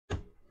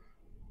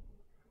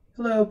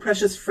Hello,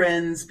 precious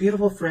friends,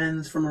 beautiful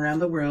friends from around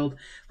the world.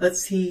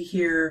 Let's see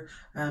here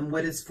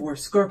what is for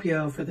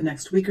Scorpio for the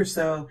next week or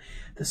so.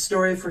 The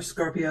story for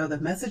Scorpio, the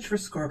message for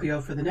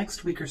Scorpio for the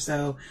next week or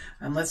so.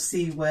 Let's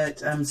see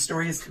what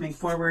story is coming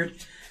forward.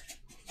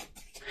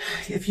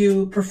 If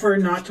you prefer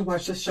not to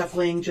watch the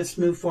shuffling, just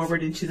move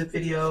forward into the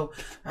video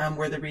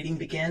where the reading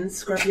begins,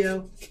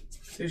 Scorpio.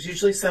 There's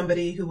usually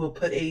somebody who will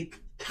put a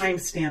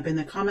timestamp in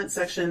the comment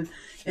section.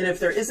 And if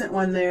there isn't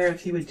one there,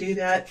 if you would do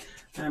that,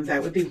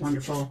 that would be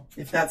wonderful,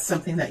 if that's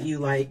something that you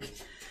like.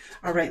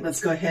 All right,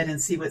 let's go ahead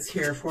and see what's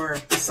here for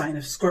the sign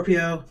of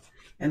Scorpio.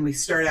 And we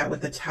start out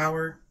with the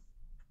Tower.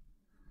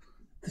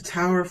 The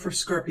Tower for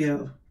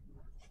Scorpio.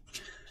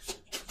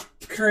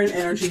 Current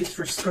energies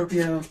for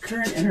Scorpio.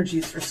 Current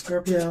energies for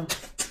Scorpio.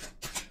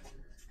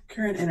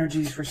 Current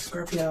energies for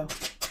Scorpio.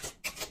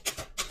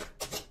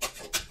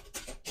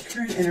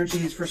 Current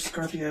energies for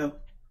Scorpio.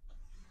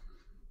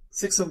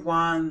 Six of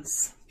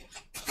Wands.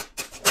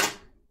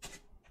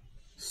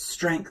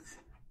 Strength.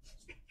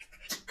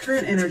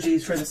 Current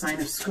energies for the sign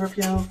of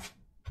Scorpio.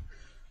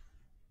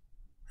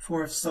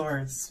 Four of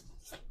Swords.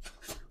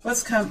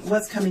 What's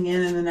coming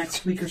in the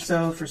next week or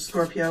so for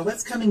Scorpio?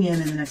 What's coming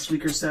in the next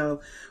week or so?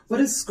 What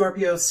is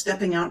Scorpio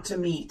stepping out to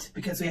meet?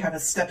 Because we have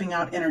a stepping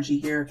out energy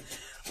here.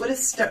 What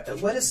is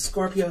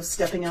Scorpio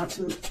stepping out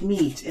to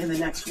meet in the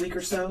next week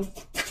or so?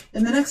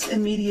 In the next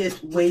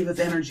immediate wave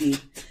of energy.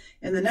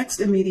 In the next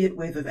immediate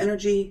wave of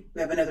energy, we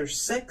have another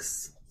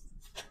six.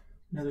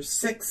 Another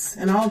six,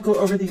 and I'll go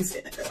over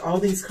all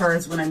these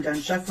cards when I'm done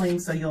shuffling,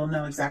 so you'll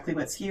know exactly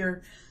what's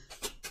here.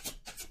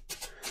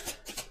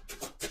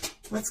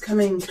 What's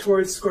coming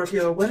towards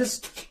Scorpio? What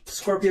is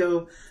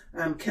Scorpio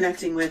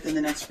connecting with in the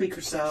next week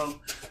or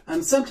so?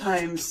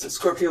 Sometimes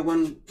Scorpio,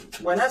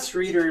 when us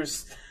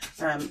readers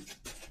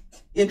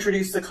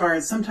introduce the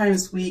cards,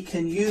 sometimes we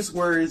can use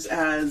words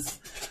as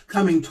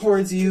coming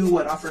towards you,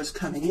 what offers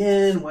coming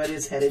in, what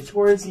is headed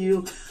towards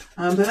you.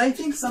 But I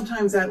think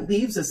sometimes that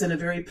leaves us in a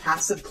very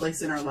passive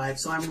place in our life.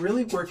 So I'm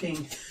really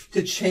working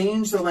to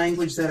change the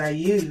language that I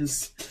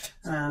use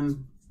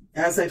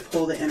as I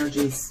pull the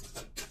energies.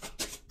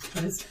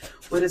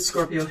 What is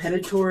Scorpio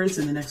headed towards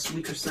in the next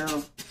week or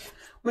so?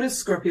 What is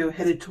Scorpio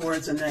headed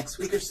towards in the next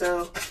week or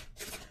so?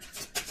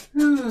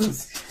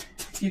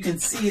 You can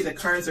see the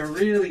cards are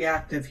really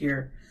active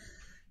here.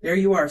 There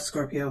you are,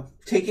 Scorpio,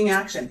 taking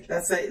action.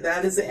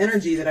 That is the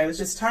energy that I was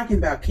just talking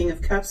about. King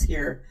of Cups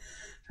here.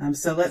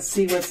 So let's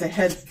see what's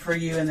ahead for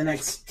you in the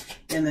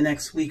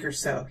next week or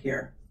so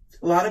here.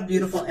 A lot of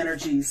beautiful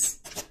energies.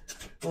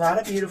 A lot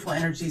of beautiful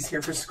energies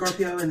here for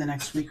Scorpio in the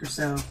next week or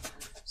so.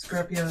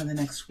 Scorpio in the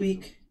next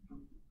week.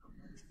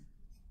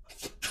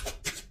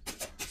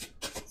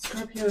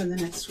 Scorpio in the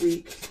next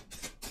week.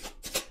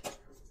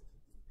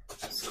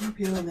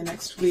 Scorpio in the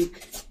next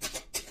week.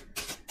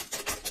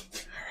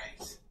 All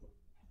right.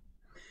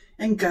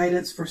 And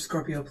guidance for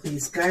Scorpio,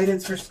 please.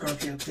 Guidance for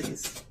Scorpio,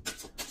 please.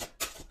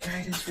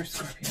 Guidance for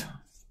Scorpio.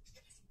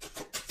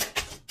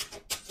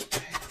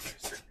 Guidance for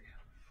Scorpio.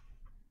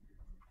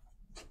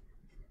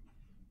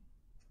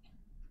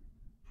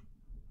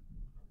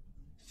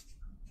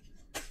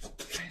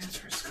 Guidance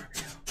for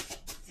Scorpio.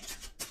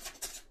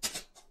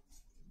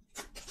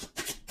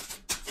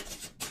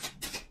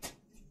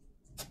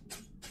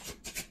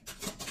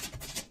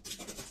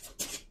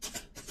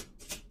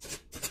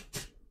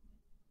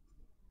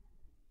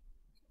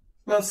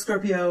 Well,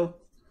 Scorpio,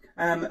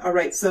 all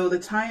right, so the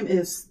time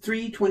is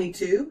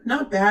 3:22.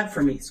 Not bad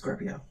for me,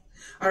 Scorpio.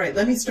 All right,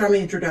 let me start my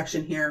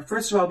introduction here.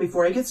 First of all,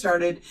 before I get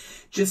started,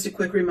 just a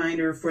quick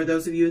reminder for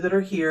those of you that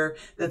are here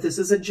that this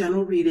is a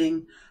general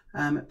reading.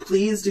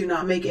 Please do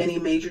not make any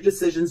major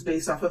decisions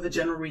based off of a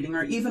general reading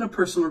or even a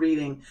personal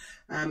reading.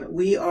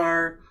 We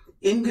are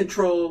in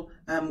control,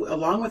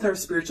 along with our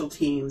spiritual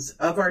teams,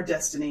 of our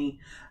destiny.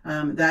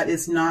 That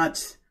is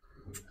not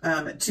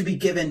to be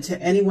given to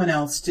anyone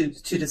else to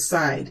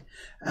decide.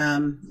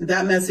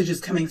 That message is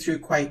coming through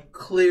quite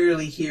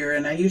clearly here,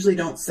 and I usually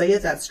don't say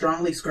it that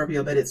strongly,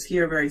 Scorpio, but it's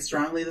here very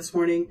strongly this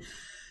morning.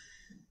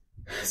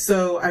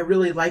 So I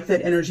really like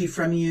that energy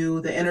from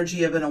you, the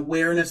energy of an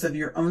awareness of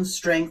your own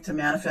strength to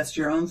manifest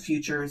your own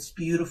future. It's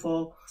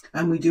beautiful.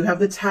 We do have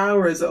the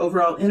Tower as the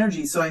overall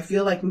energy. So I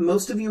feel like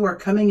most of you are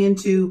coming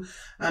into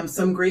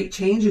some great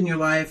change in your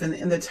life.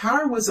 And the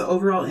Tower was the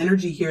overall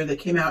energy here that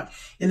came out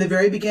in the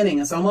very beginning.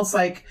 It's almost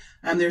like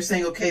they're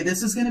saying, okay,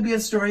 this is going to be a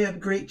story of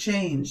great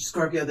change,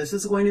 Scorpio. This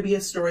is going to be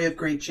a story of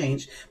great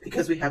change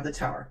because we have the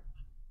Tower.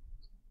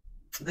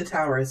 The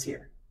Tower is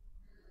here.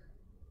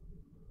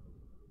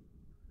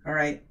 All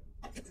right.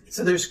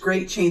 So there's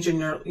great change in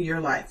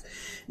your life.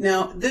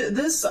 Now,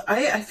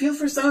 I feel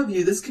for some of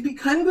you, this could be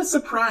kind of a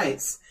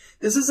surprise.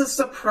 This is a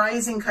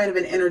surprising kind of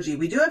an energy.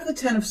 We do have the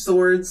Ten of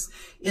Swords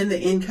in the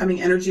incoming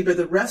energy, but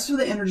the rest of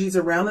the energies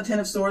around the Ten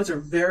of Swords are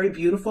very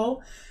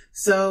beautiful.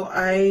 So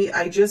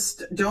I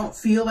just don't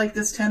feel like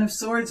this Ten of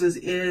Swords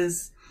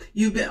is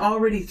you've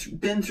already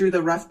been through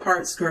the rough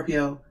parts,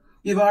 Scorpio.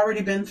 You've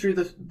already been through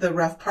the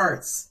rough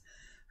parts.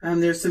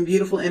 There's some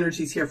beautiful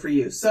energies here for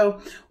you.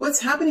 So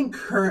what's happening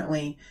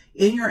currently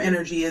in your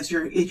energy is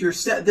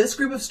this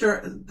group of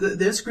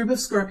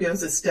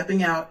Scorpios is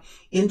stepping out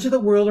into the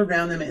world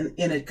around them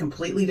in a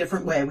completely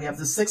different way. We have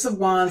the Six of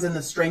Wands and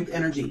the Strength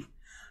energy.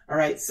 All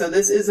right. So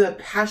this is a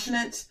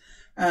passionate,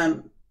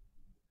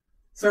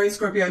 sorry,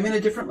 Scorpio, I'm in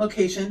a different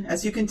location.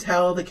 As you can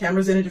tell, the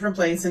camera's in a different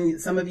place, and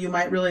some of you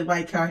might really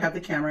like how I have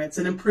the camera. It's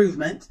an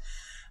improvement.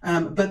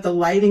 But the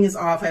lighting is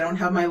off. I don't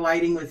have my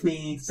lighting with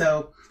me.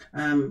 So,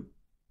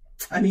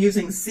 I'm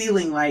using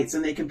ceiling lights,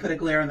 and they can put a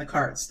glare on the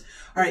cards.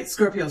 All right,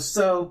 Scorpio.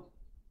 So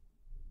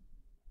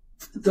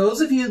those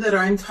of you that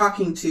I'm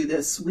talking to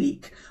this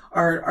week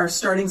are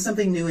starting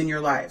something new in your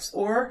lives,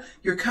 or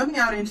you're coming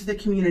out into the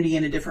community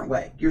in a different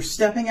way. You're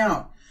stepping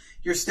out.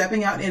 You're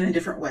stepping out in a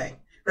different way,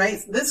 right?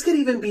 This could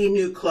even be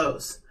new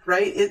clothes,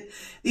 right?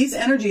 These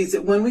energies,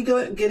 when we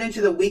get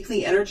into the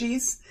weekly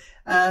energies,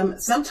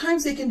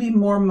 sometimes they can be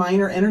more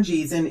minor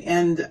energies,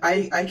 and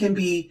I can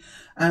be,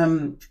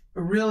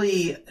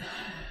 really,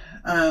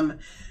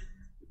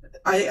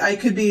 I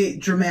could be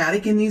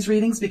dramatic in these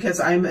readings because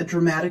I'm a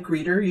dramatic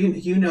reader.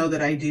 You know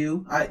that I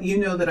do. You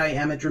know that I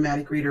am a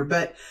dramatic reader,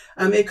 but,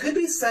 it could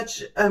be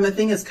such a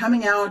thing as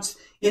coming out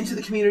into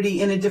the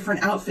community in a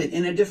different outfit,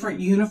 in a different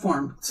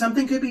uniform.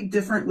 Something could be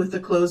different with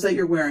the clothes that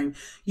you're wearing.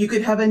 You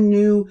could have a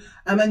new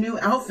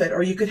outfit,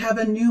 or you could have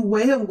a new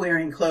way of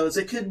wearing clothes.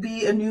 It could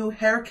be a new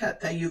haircut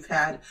that you've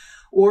had,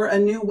 or a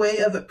new way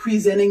of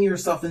presenting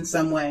yourself in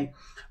some way.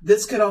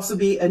 This could also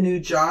be a new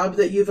job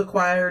that you've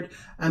acquired,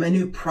 a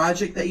new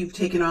project that you've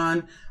taken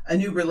on, a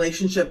new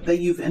relationship that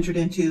you've entered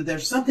into.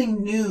 There's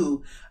something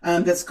new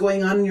that's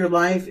going on in your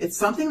life. It's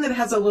something that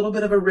has a little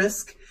bit of a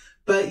risk,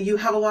 but you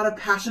have a lot of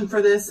passion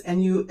for this,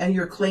 and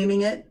you're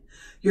claiming it.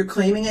 You're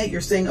claiming it.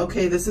 You're saying,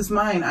 okay, this is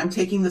mine. I'm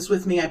taking this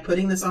with me. I'm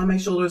putting this on my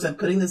shoulders. I'm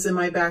putting this in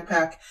my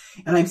backpack,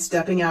 and I'm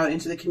stepping out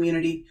into the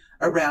community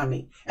around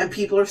me. And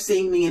people are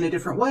seeing me in a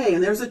different way.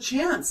 And there's a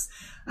chance.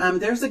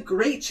 There's a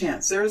great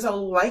chance. There's a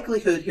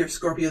likelihood here,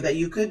 Scorpio, that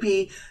you could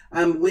be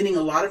winning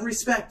a lot of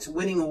respect,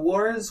 winning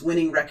awards,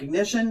 winning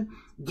recognition,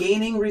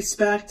 gaining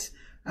respect.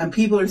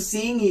 People are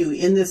seeing you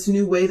in this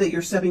new way that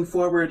you're stepping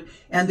forward,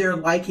 and they're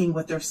liking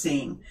what they're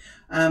seeing.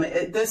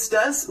 This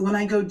does, when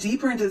I go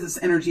deeper into this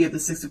energy of the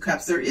Six of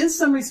Cups, there is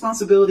some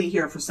responsibility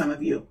here for some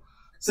of you.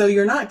 So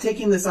you're not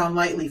taking this on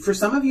lightly. For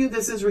some of you,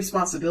 this is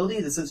responsibility.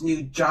 This is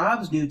new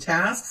jobs, new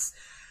tasks,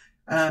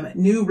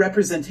 new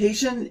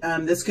representation.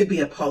 This could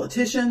be a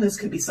politician. This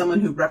could be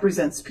someone who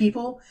represents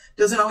people.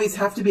 Doesn't always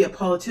have to be a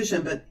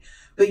politician,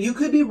 but you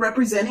could be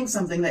representing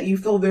something that you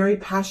feel very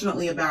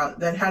passionately about,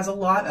 that has a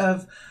lot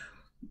of,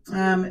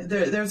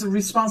 there's a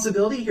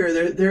responsibility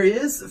here. There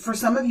is, for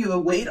some of you, a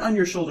weight on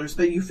your shoulders,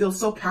 but you feel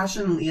so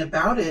passionately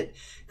about it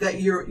that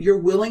you're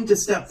willing to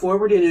step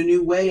forward in a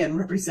new way and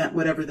represent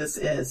whatever this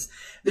is.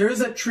 There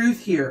is a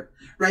truth here,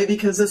 right?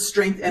 Because the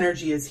Strength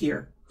energy is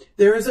here.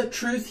 There is a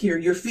truth here.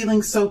 You're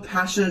feeling so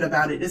passionate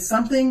about it. It's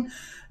something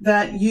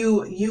that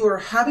you are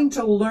having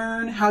to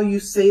learn how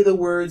you say the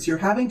words. You're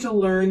having to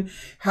learn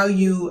how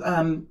you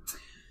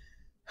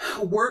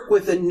work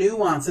with the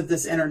nuance of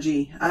this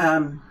energy.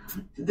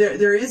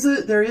 There is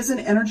an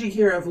energy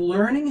here of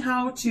learning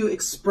how to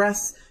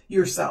express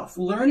yourself,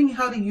 learning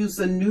how to use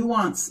the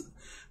nuance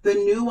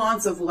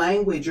of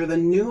language, or the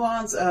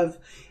nuance of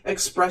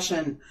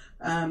expression,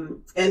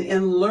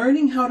 and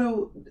learning how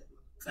to,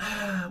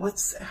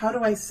 how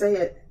do I say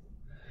it?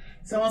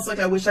 It's almost like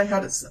I wish I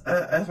had,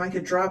 if I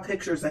could draw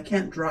pictures. I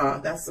can't draw.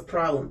 That's the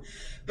problem.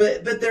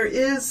 But there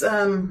is,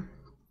 an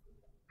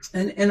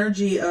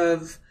energy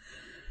of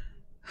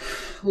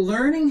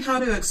learning how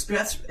to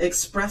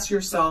express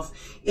yourself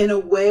in a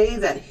way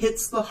that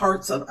hits the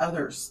hearts of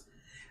others,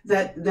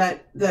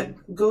 that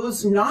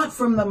goes not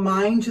from the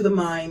mind to the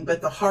mind,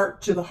 but the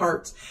heart to the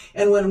heart.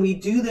 And when we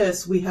do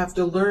this, we have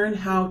to learn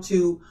how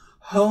to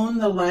hone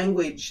the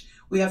language.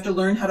 We have to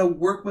learn how to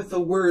work with the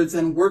words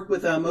and work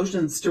with the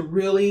emotions to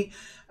really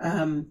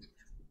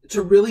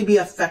be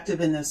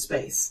effective in this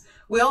space.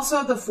 We also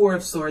have the Four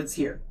of Swords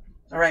here.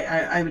 All right.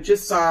 I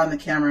just saw on the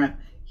camera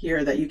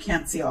here that you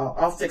can't see.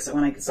 I'll fix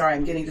it sorry,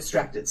 I'm getting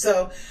distracted.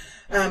 So,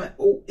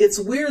 it's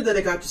weird that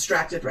I got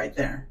distracted right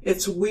there.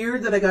 It's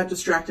weird that I got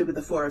distracted with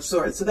the Four of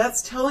Swords. So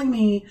that's telling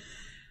me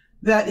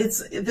that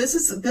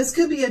this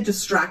could be a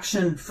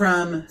distraction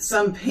from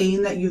some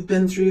pain that you've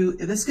been through.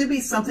 This could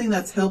be something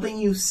that's helping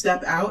you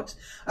step out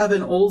of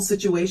an old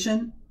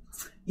situation.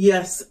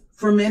 Yes,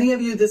 for many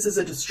of you, this is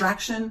a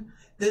distraction.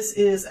 This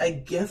is a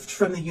gift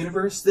from the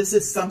universe. This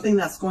is something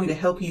that's going to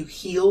help you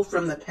heal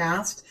from the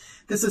past.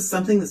 This is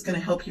something that's going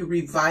to help you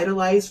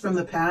revitalize from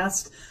the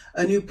past,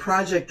 a new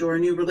project or a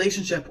new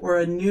relationship or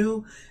a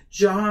new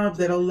job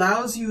that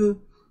allows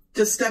you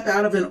to step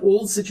out of an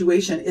old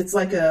situation. It's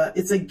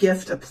a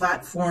gift, a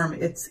platform.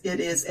 It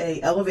is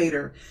a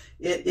elevator.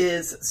 It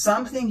is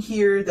something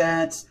here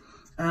that,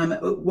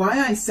 why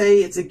I say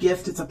it's a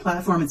gift, it's a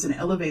platform, it's an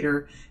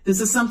elevator. This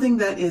is something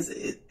that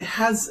it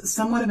has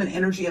somewhat of an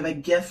energy of a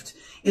gift.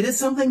 It is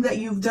something that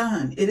you've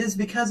done. It is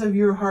because of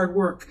your hard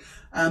work,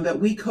 that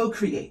we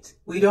co-create.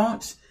 We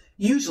don't,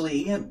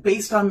 usually,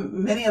 based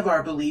on many of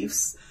our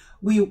beliefs,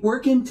 we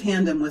work in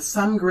tandem with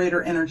some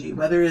greater energy,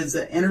 whether it is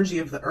the energy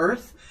of the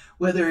earth,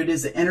 whether it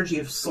is the energy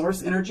of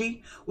source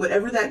energy,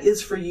 whatever that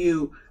is for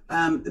you.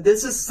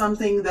 This is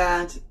something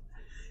that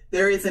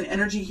there is an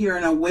energy here,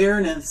 an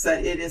awareness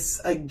that it is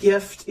a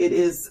gift. It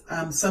is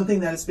something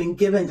that has been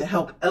given to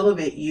help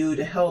elevate you,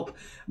 to help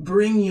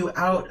bring you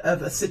out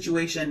of a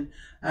situation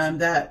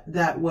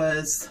that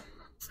was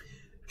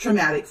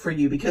traumatic for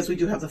you, because we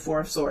do have the Four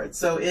of Swords.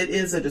 So it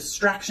is a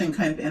distraction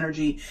kind of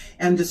energy,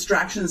 and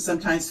distractions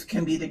sometimes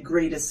can be the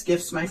greatest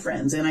gifts, my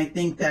friends. And I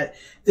think that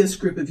this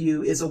group of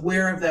you is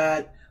aware of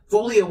that,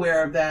 fully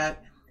aware of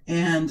that,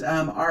 and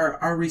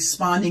are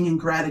responding in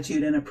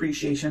gratitude and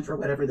appreciation for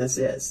whatever this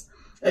is.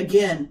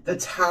 Again, the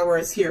Tower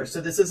is here.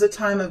 So this is a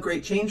time of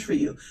great change for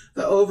you.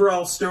 The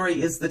overall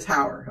story is the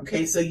Tower.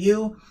 Okay, so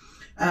you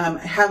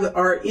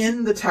are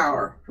in the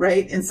Tower,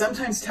 right? And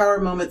sometimes Tower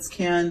moments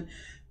can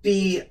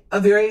be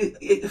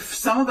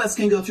some of us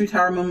can go through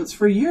Tower moments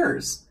for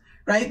years,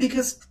 right?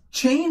 Because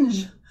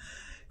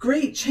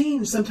great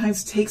change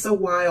sometimes takes a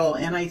while.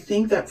 And I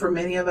think that for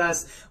many of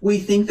us, we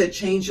think that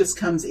change just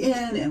comes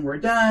in and we're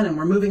done and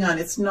we're moving on.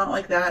 It's not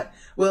like that.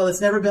 Well,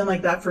 it's never been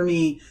like that for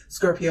me,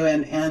 Scorpio.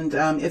 And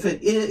if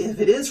it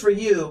is for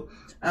you,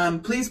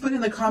 please put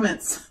in the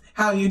comments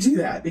how you do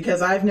that,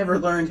 because I've never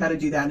learned how to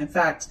do that. In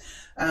fact,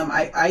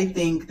 I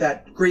think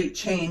that great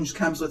change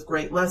comes with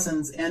great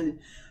lessons. And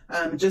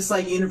just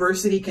like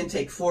university can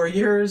take 4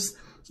 years,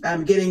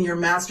 getting your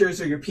master's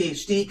or your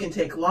PhD can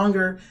take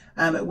longer.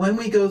 When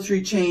we go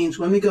through change,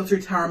 when we go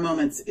through Tower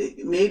moments,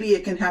 maybe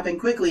it can happen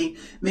quickly.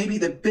 Maybe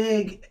the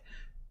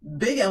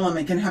big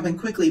element can happen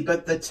quickly,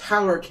 but the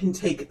Tower can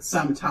take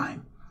some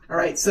time. All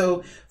right.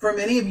 So for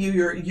many of you,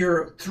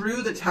 you're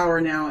through the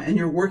Tower now, and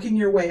you're working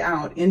your way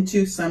out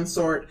into some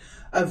sort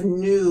of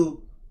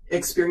new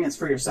experience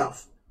for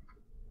yourself.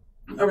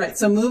 All right.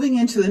 So moving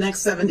into the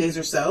next 7 days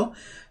or so,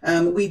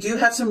 we do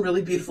have some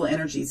really beautiful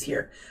energies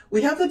here.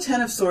 We have the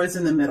Ten of Swords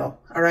in the middle.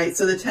 All right.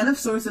 So the Ten of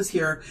Swords is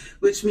here,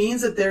 which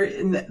means that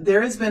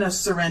there has been a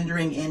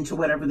surrendering into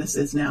whatever this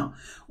is now.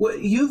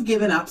 You've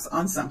given up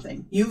on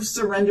something. You've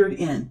surrendered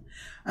in.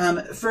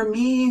 For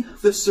me,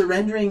 the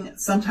surrendering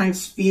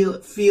sometimes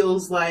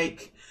feels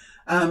like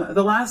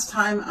the last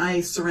time I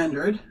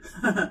surrendered,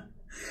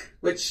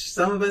 which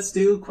some of us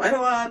do quite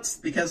a lot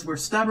because we're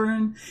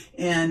stubborn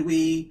and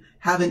we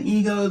have an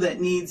ego that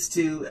needs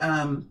to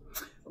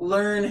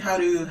learn how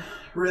to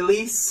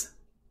release.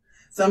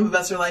 Some of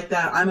us are like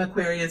that. I'm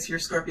Aquarius, you're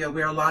Scorpio.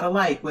 We're a lot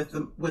alike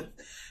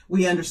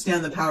we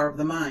understand the power of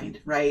the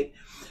mind, right?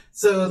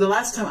 So the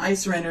last time I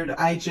surrendered,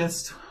 I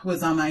just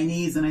was on my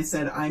knees and I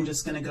said, I'm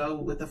just going to go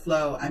with the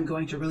flow. I'm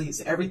going to release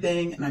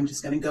everything and I'm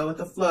just going to go with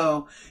the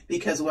flow,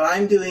 because what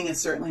I'm doing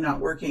is certainly not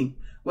working.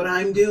 What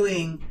I'm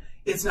doing,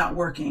 it's not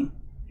working.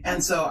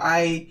 And so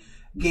I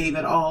gave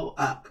it all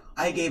up.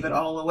 I gave it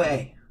all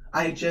away.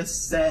 I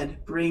just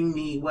said, bring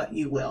me what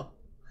you will.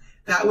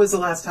 That was the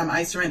last time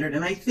I surrendered.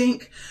 And I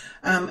think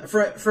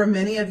for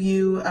many of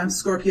you,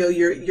 Scorpio,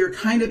 you're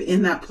kind of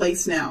in that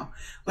place now.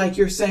 Like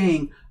you're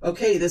saying,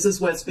 okay, this is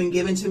what's been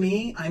given to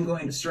me. I'm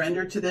going to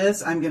surrender to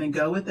this. I'm going to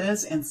go with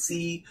this and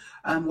see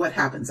what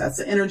happens. That's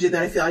the energy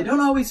that I feel. I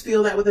don't always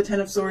feel that with the Ten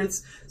of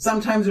Swords.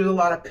 Sometimes there's a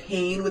lot of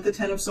pain with the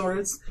Ten of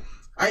Swords.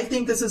 I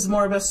think this is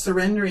more of us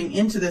surrendering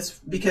into this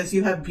because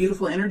you have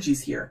beautiful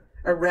energies here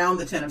around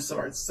the Ten of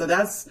Swords. So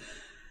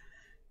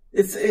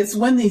it's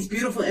when these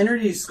beautiful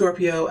energies,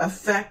 Scorpio,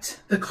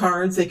 affect the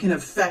cards, they can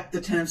affect the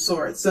Ten of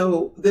Swords.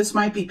 So this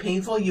might be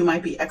painful. You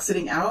might be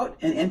exiting out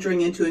and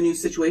entering into a new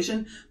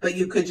situation, but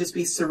you could just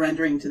be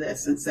surrendering to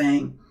this and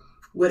saying,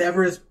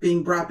 whatever is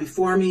being brought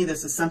before me,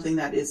 this is something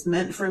that is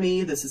meant for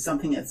me. This is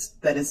something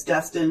that is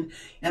destined,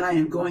 and I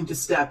am going to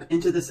step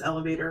into this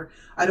elevator.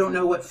 I don't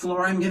know what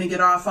floor I'm going to get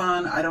off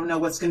on. I don't know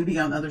what's going to be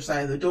on the other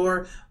side of the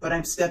door, but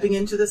I'm stepping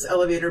into this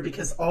elevator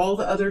because all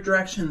the other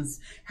directions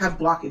have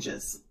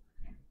blockages.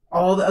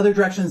 All the other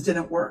directions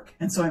didn't work.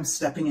 And so I'm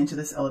stepping into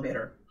this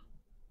elevator.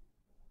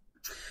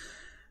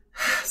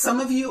 Some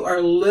of you are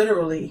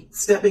literally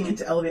stepping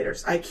into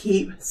elevators. I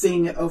keep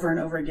seeing it over and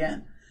over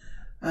again.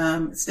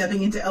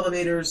 Stepping into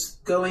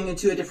elevators, going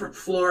into a different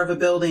floor of a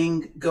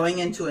building, going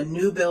into a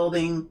new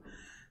building,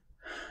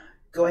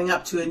 going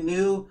up to a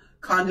new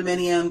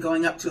condominium,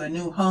 going up to a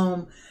new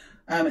home.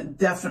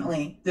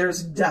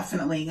 There's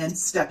definitely and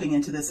stepping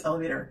into this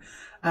elevator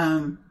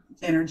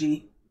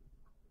energy.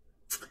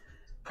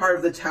 Part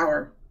of the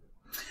Tower.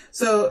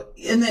 So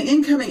in the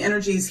incoming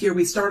energies here,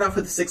 we start off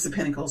with the Six of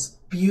Pentacles.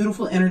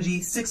 Beautiful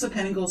energy. Six of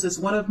Pentacles is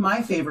one of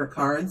my favorite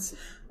cards.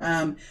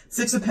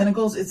 Six of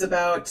Pentacles is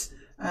about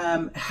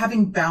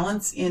having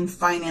balance in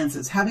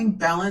finances, having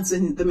balance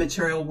in the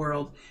material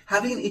world,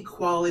 having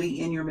equality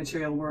in your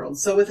material world.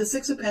 So with the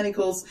Six of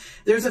Pentacles,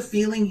 there's a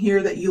feeling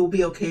here that you'll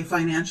be okay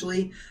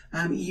financially.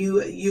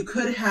 You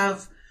could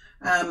have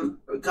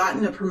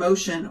gotten a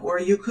promotion, or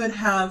you could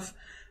have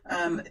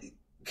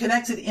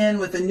connected in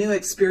with a new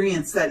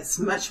experience that's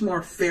much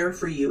more fair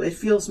for you. It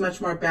feels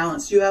much more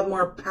balanced. You have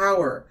more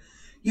power.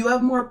 You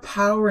have more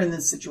power in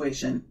this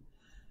situation.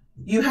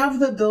 You have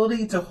the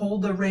ability to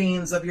hold the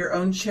reins of your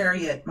own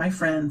chariot, my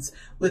friends,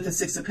 with the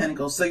Six of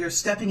Pentacles. So you're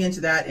stepping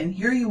into that. And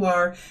here you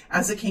are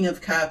as a King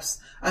of Cups,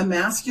 a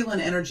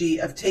masculine energy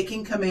of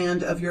taking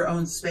command of your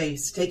own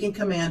space, taking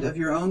command of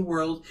your own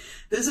world.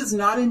 This is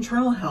not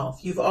internal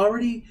health. You've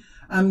already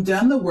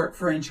done the work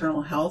for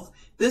internal health.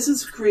 This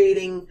is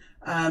creating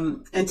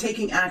and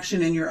taking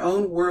action in your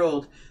own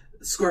world,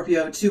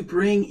 Scorpio, to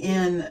bring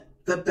in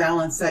the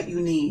balance that you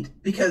need,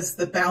 because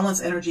the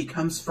balance energy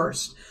comes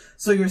first.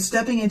 So you're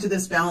stepping into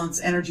this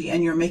balance energy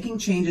and you're making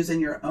changes in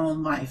your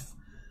own life.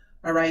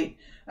 All right.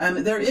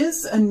 There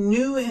is a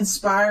new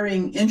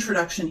inspiring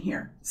introduction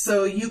here.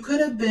 So you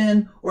could have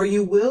been, or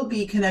you will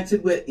be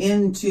connected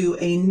into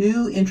a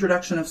new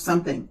introduction of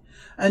something,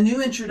 a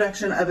new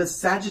introduction of a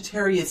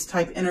Sagittarius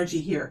type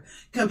energy here.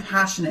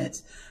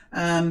 Compassionate.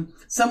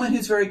 Someone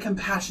who's very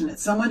compassionate,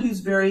 someone who's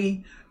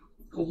very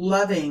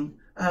loving.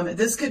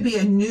 This could be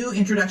a new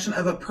introduction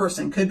of a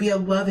person, could be a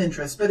love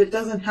interest, but it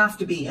doesn't have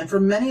to be. And for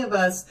many of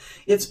us,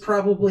 it's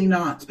probably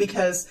not,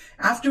 because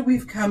after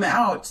we've come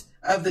out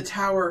of the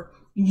Tower,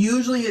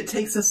 usually it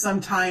takes us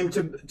some time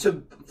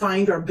to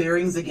find our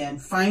bearings again,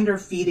 find our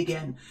feet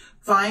again,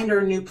 find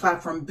our new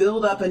platform,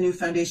 build up a new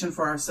foundation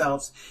for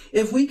ourselves.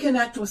 If we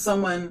connect with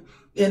someone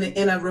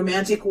in a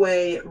romantic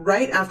way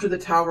right after the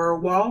Tower,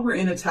 while we're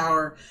in a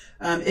Tower,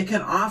 it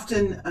can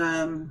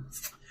often...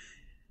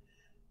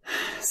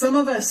 some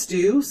of us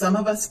do, some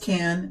of us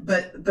can,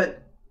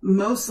 but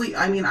mostly,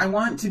 I mean, I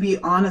want to be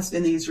honest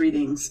in these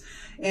readings.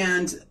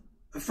 And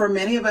for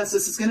many of us,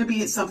 this is going to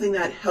be something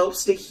that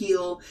helps to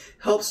heal,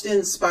 helps to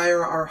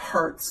inspire our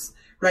hearts,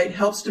 right?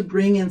 Helps to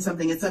bring in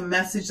something. It's a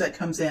message that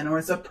comes in, or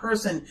it's a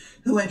person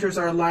who enters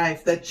our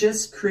life that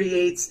just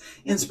creates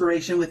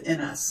inspiration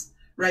within us,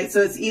 right?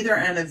 So it's either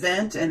an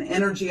event, an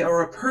energy,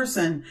 or a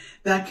person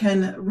that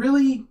can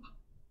really,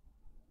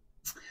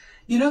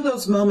 you know,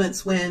 those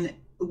moments when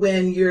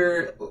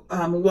you're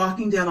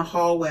walking down a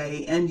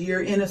hallway and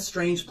you're in a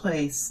strange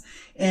place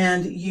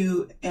and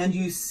you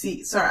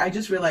see, sorry, I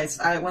just realized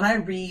when I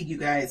read, you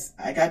guys,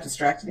 I got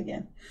distracted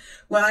again.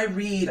 When I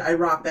read, I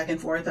rock back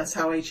and forth. That's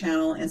how I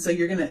channel. And so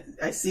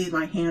I see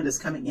my hand is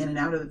coming in and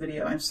out of the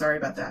video. I'm sorry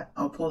about that.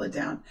 I'll pull it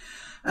down.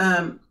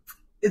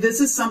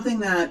 This is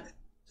something that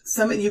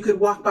you could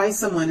walk by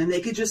someone and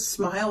they could just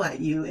smile at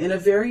you in a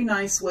very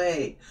nice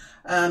way.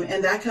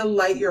 And that could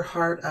light your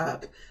heart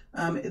up.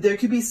 There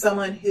could be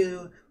someone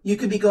who you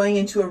could be going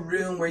into a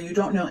room where you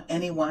don't know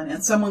anyone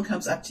and someone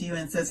comes up to you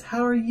and says,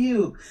 "How are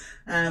you?"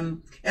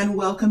 And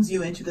welcomes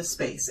you into the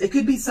space. It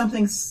could be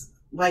something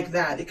like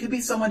that. It could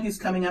be someone who's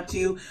coming up to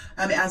you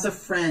as a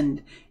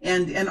friend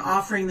and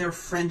offering their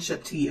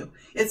friendship to you.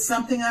 It's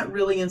something that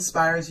really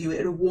inspires you.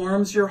 It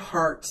warms your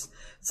heart.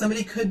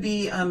 Somebody could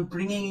be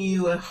bringing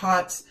you a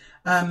hot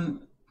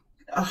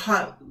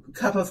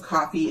cup of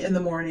coffee in the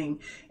morning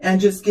and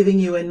just giving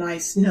you a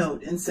nice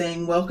note and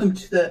saying, welcome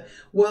to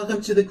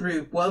the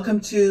group. Welcome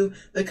to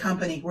the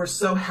company. We're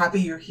so happy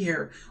you're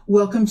here.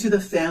 Welcome to the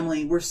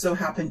family. We're so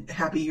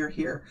happy you're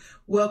here.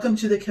 Welcome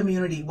to the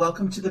community.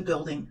 Welcome to the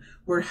building.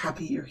 We're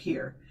happy you're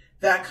here.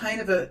 That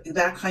kind of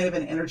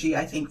an energy,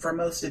 I think, for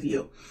most of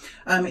you.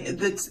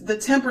 The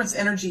temperance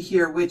energy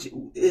here, which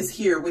is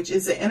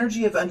the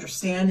energy of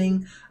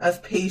understanding,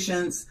 of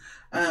patience,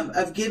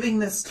 of giving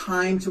this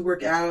time to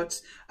work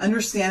out,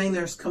 understanding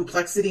there's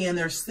complexity and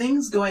there's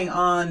things going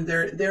on.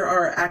 There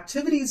are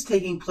activities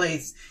taking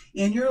place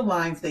in your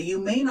life that you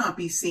may not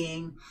be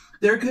seeing.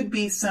 There could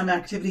be some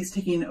activities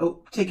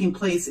taking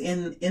place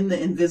in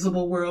the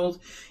invisible world,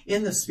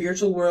 in the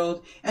spiritual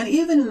world, and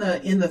even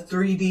in the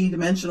 3D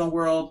dimensional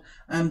world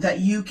that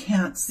you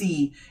can't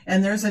see.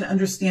 And there's an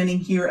understanding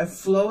here of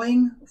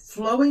flowing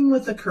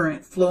with the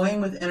current,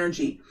 flowing with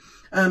energy,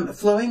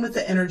 flowing with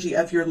the energy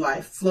of your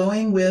life,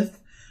 flowing with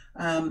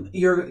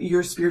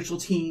your spiritual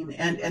team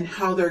and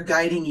how they're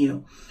guiding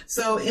you.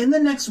 So in the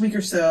next week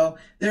or so,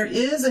 there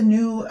is a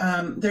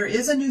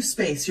new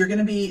space. You're going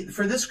to be,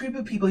 for this group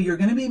of people, you're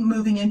going to be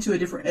moving into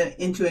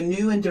a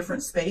new and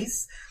different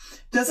space.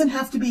 Doesn't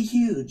have to be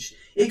huge.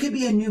 It could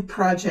be a new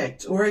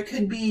project, or it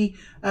could be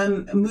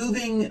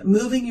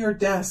moving your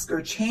desk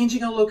or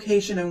changing a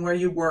location and where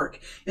you work.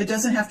 It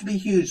doesn't have to be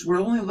huge.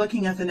 We're only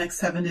looking at the next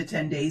 7 to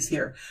 10 days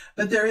here,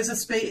 but there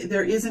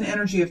is an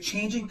energy of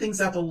changing things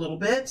up a little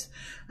bit,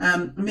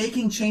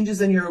 making changes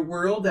in your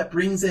world that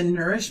brings in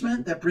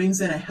nourishment, that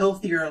brings in a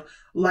healthier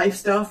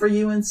lifestyle for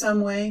you in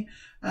some way,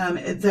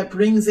 that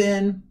brings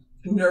in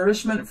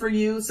nourishment for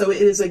you. So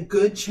it is a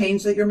good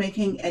change that you're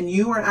making, and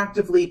you are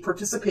actively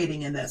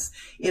participating in this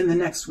in the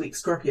next week,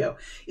 Scorpio.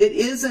 It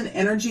is an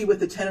energy with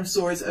the Ten of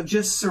Swords of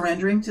just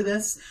surrendering to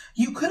this.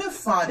 You could have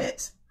fought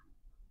it,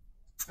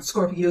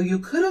 Scorpio. You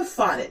could have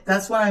fought it.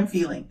 That's what I'm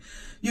feeling.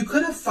 You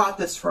could have fought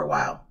this for a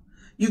while.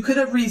 You could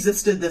have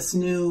resisted this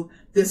new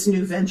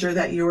venture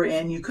that you were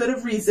in. You could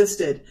have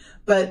resisted,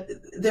 but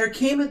there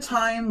came a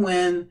time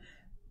when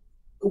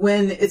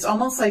it's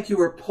almost like you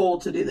were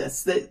pulled to do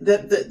this.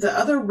 The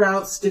other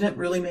routes didn't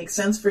really make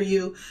sense for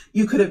you.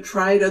 You could have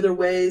tried other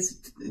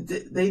ways.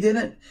 They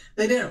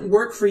didn't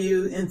work for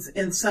you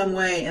in some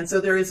way. And so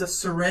there is a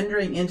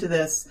surrendering into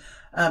this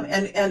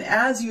And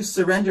as you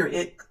surrender,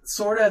 it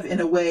sort of, in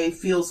a way,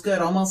 feels good,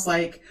 almost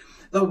like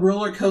the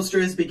roller coaster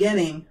is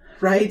beginning,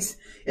 right?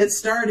 It's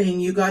starting.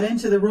 You got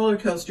into the roller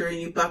coaster and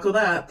you buckled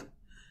up.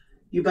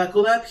 You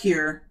buckled up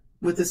here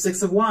with the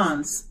Six of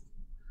Wands.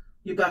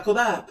 You buckled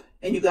up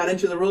and you got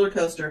into the roller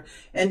coaster.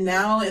 And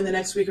now in the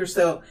next week or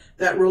so,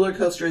 that roller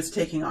coaster is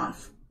taking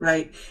off,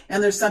 right?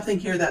 And there's something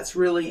here that's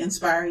really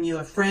inspiring you.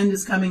 A friend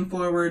is coming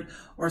forward,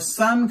 or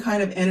some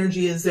kind of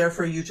energy is there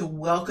for you to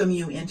welcome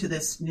you into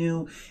this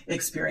new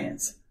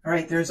experience. All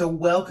right, there's a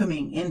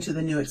welcoming into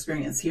the new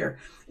experience here,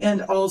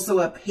 and also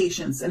a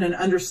patience and an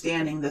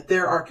understanding that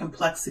there are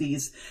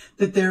complexities,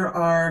 that there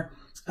are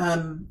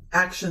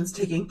actions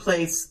taking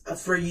place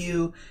for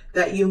you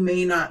that you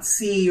may not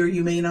see, or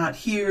you may not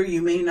hear,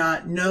 you may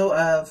not know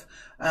of.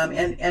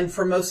 And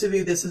for most of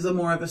you, this is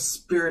more of a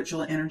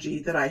spiritual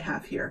energy that I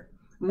have here,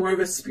 more of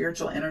a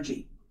spiritual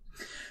energy.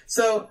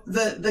 So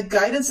the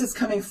guidance that's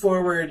coming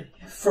forward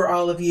for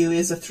all of you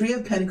is a Three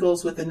of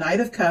Pentacles with the Knight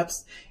of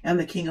Cups and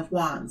the King of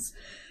Wands.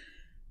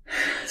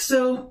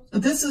 So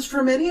this is,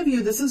 for many of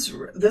you, this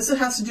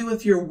has to do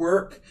with your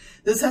work.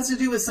 This has to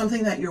do with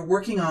something that you're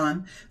working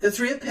on. The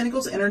Three of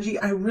Pentacles energy,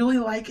 I really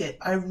like it.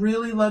 I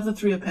really love the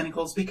Three of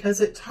Pentacles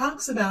because it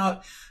talks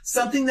about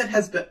something that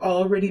has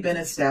already been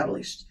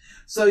established.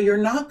 So you're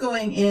not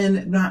going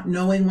in not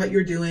knowing what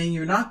you're doing.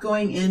 You're not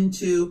going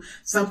into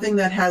something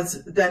that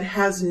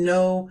has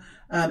no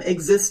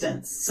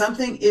existence.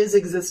 Something is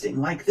existing,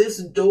 like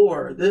this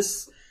door,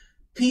 this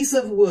piece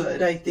of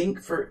wood. I think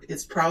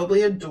it's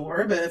probably a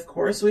door, but of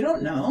course we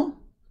don't know.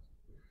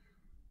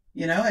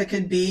 You know, it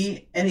could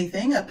be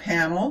anything, a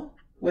panel,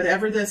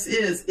 whatever this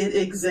is, it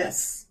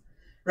exists,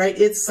 right?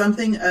 It's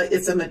something,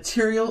 it's a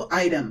material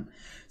item.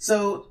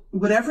 So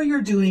whatever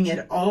you're doing,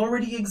 it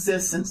already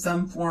exists in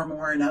some form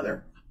or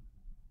another.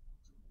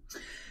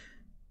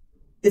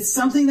 It's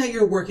something that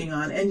you're working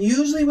on. And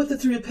usually with the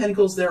Three of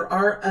Pentacles, there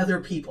are other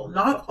people.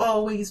 Not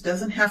always,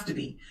 doesn't have to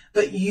be,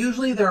 but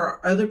usually there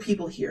are other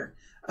people here,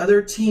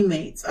 other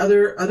teammates,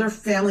 other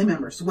family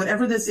members,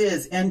 whatever this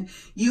is. And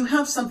you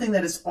have something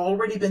that has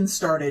already been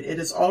started. It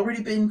has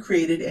already been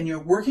created, and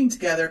you're working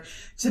together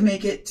to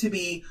make it to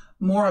be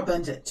more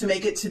abundant, to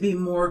make it to be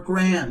more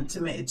grand, to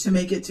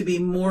make it to be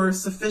more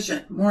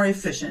sufficient, more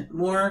efficient,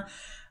 more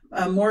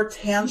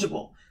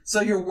tangible.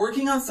 So you're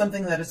working on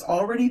something that has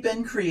already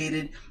been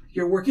created.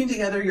 You're working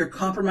together, you're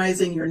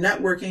compromising, you're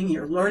networking,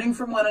 you're learning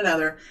from one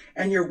another,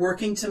 and you're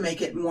working to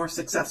make it more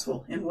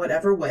successful in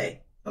whatever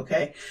way.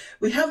 Okay.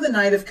 We have the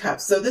Knight of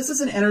Cups. So this is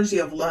an energy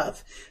of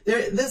love.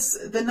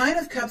 The Knight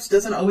of Cups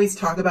doesn't always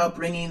talk about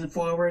bringing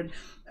forward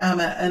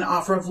an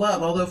offer of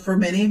love, although for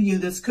many of you,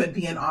 this could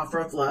be an offer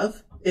of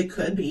love. It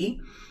could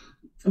be.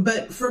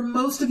 But for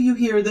most of you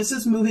here, this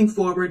is moving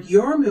forward.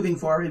 You're moving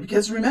forward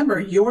because remember,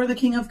 you're the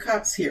King of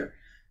Cups here.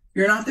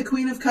 You're not the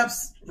Queen of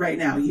Cups right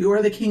now.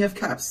 You're the King of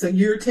Cups. So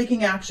you're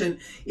taking action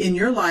in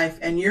your life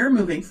and you're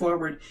moving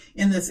forward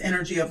in this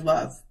energy of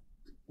love.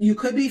 You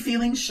could be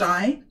feeling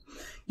shy.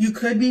 You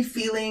could be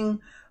feeling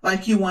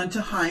like you want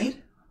to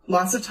hide.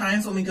 Lots of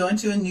times when we go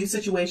into a new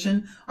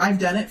situation, I've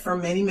done it for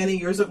many, many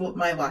years of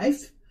my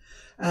life,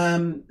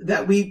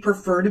 that we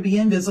prefer to be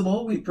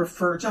invisible. We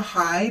prefer to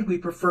hide. We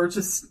prefer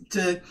to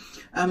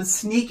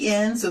sneak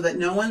in so that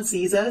no one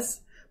sees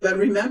us. But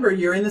remember,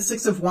 you're in the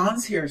Six of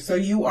Wands here, so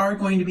you are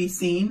going to be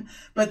seen.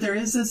 But there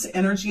is this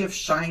energy of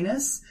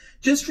shyness.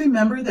 Just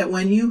remember that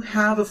when you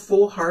have a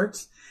full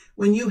heart,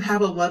 when you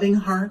have a loving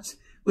heart,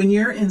 when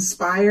you're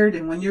inspired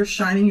and when you're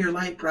shining your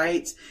light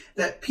bright,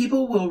 that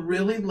people will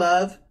really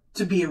love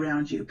to be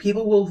around you.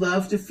 People will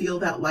love to feel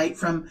that light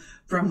from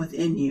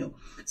within you.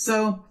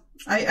 So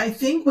I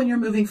think when you're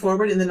moving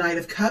forward in the Knight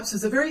of Cups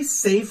is a very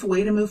safe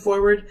way to move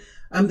forward.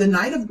 The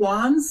Knight of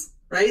Wands,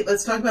 right?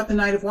 Let's talk about the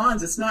Knight of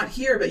Wands. It's not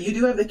here, but you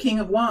do have the King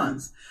of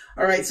Wands.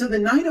 All right. So the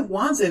Knight of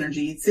Wands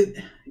energy,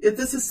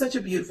 this is such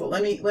a beautiful,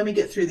 let me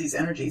get through these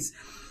energies.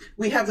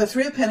 We have the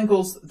Three of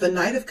Pentacles, the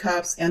Knight of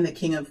Cups, and the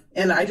King of,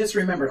 and I just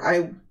remembered,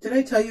 did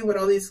I tell you what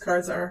all these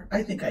cards are?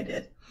 I think I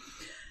did.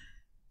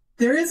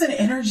 There is an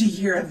energy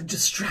here of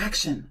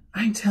distraction.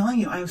 I'm telling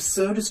you, I'm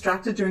so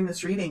distracted during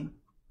this reading.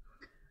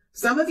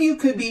 Some of you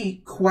could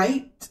be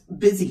quite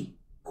busy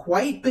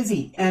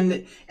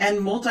and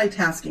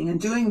multitasking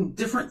and doing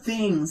different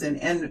things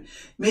and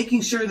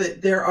making sure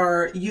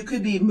that you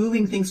could be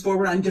moving things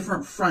forward on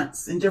different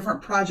fronts in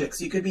different projects.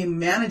 You could be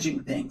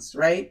managing things,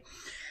 right?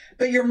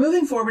 But you're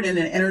moving forward in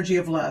an energy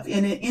of love,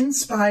 in an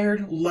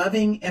inspired,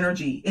 loving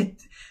energy.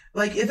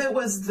 Like if it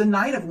was the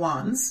Knight of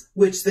Wands,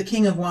 which the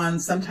King of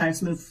Wands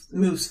sometimes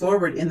moves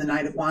forward in the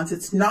Knight of Wands,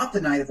 it's not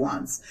the Knight of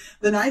Wands.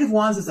 The Knight of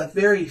Wands is a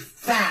very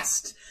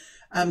fast,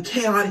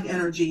 chaotic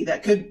energy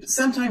that could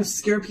sometimes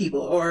scare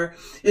people, or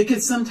it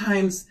could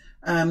sometimes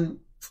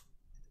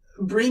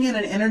bring in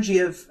an energy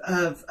of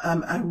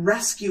a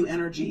rescue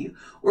energy,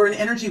 or an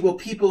energy where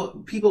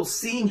people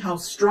seeing how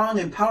strong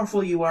and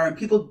powerful you are, and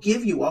people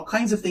give you all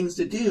kinds of things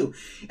to do,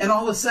 and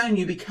all of a sudden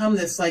you become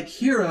this like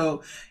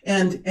hero,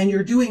 and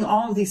you're doing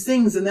all of these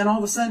things, and then all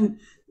of a sudden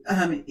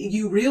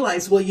you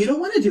realize, well, you don't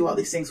want to do all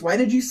these things. Why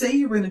did you say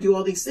you were going to do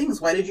all these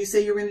things? Why did you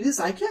say you were going to do this?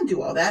 I can't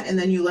do all that. And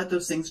then you let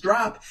those things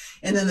drop.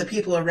 And then the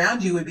people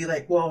around you would be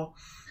like, well,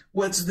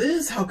 what's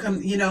this? How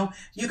come, you know,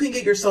 you can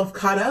get yourself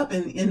caught up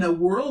in a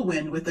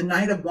whirlwind with the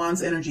Knight of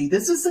Wands energy.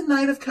 This is the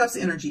Knight of Cups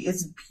energy.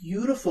 It's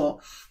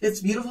beautiful.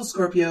 It's beautiful,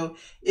 Scorpio.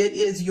 It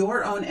is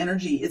your own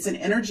energy. It's an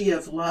energy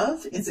of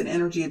love. It's an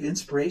energy of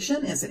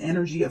inspiration. It's an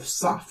energy of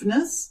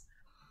softness.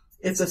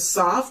 It's a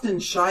soft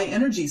and shy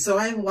energy. So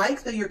I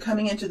like that you're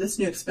coming into this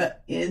new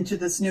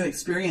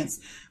experience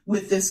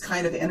with this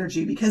kind of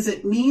energy, because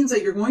it means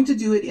that you're going to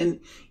do it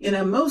in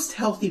a most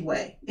healthy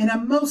way, and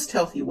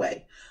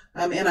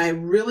I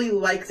really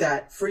like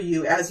that for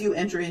you as you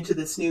enter into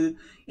this new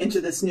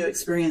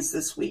experience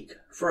this week.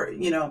 For,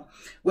 you know,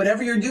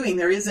 whatever you're doing,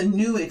 there is a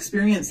new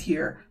experience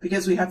here,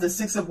 because we have the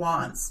Six of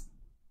Wands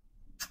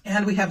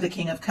and we have the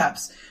King of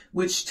Cups,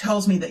 which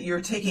tells me that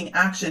you're taking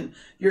action,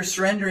 you're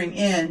surrendering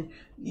in,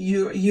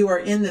 you are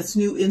in this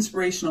new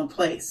inspirational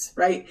place,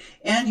 right?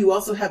 And you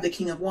also have the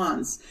King of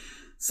Wands.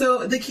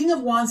 So the King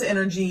of Wands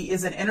energy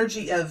is an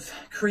energy of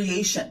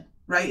creation,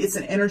 right? It's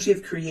an energy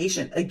of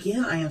creation.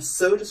 Again, I am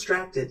so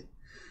distracted.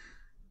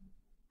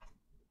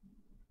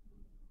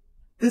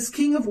 This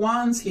King of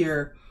Wands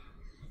here,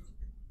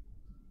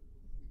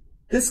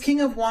 this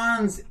King of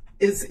Wands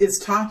is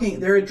talking,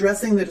 they're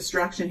addressing the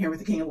distraction here with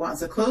the King of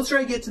Wands. The closer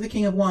I get to the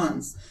King of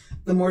Wands,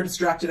 the more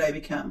distracted I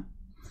become.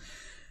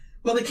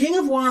 Well, the King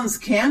of Wands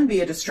can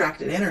be a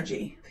distracted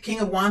energy. The King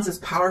of Wands is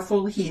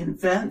powerful. He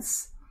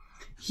invents.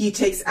 He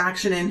takes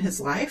action in his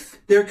life.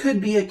 There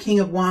could be a King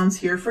of Wands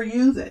here for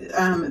you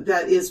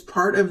that is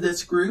part of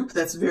this group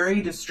that's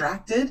very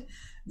distracted,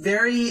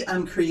 very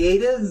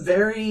creative,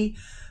 very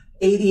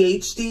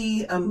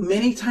ADHD.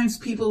 Many times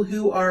people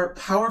who are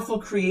powerful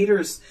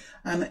creators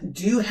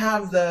do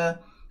have the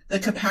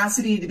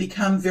capacity to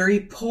become very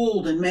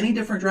pulled in many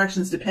different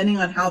directions depending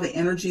on how the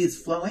energy is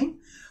flowing.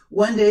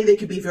 One day they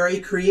could be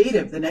very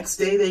creative. The next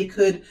day they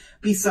could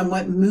be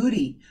somewhat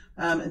moody.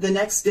 The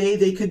next day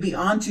they could be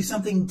on to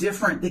something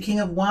different. The King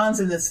of Wands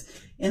in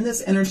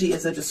this energy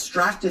is a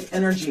distracted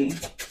energy,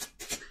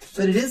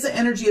 but it is the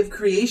energy of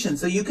creation.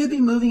 So you could be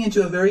moving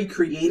into a very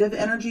creative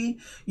energy.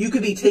 You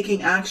could be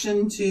taking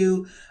action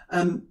to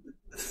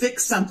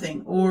fix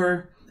something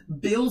or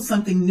build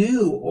something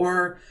new,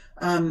 or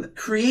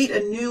create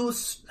a new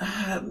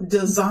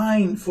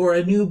design for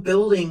a new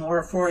building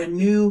or for a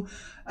new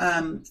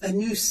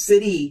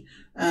city.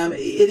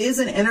 It is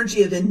an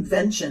energy of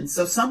invention.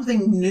 So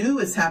something new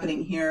is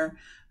happening here.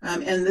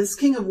 And this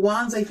King of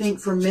Wands, I think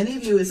for many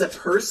of you, is a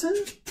person.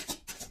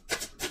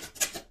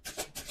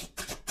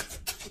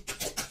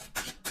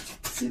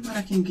 Let's see what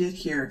I can get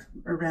here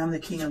around the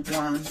King of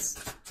Wands.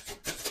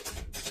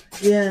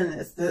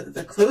 Again,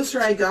 the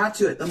closer I got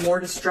to it, the more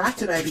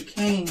distracted I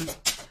became.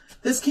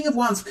 This King of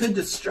Wands could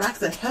distract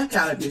the heck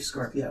out of you,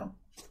 Scorpio.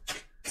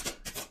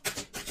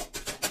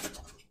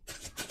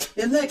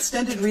 In the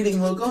extended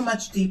reading, we'll go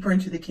much deeper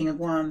into the King of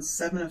Wands.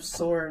 Seven of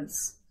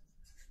Swords.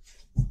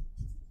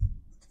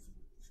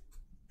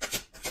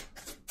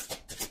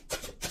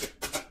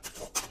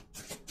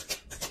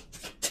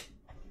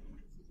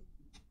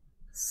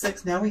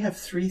 Six. Now we have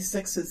 3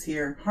 sixes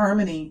here.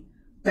 Harmony,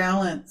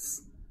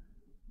 balance.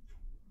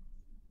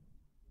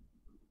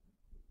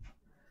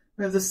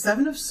 We have the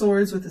Seven of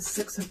Swords with the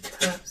 6 of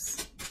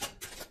Cups.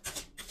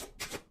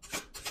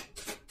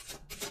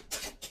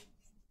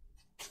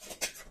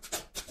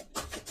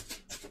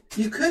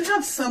 You could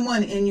have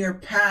someone in your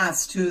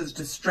past who is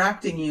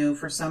distracting you.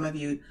 For some of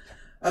you.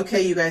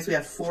 Okay, you guys, we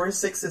have 4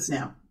 sixes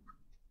now.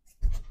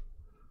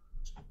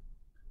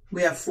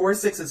 We have 4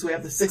 sixes. We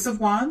have the 6 of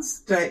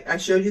Wands. I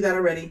showed you that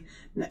already.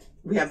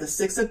 We have the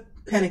 6 of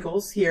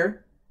Pentacles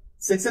here.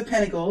 6 of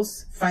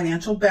Pentacles,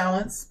 financial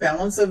balance,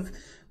 balance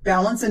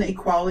and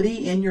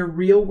equality in your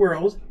real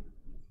world,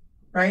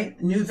 right?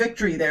 New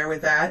victory there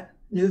with that.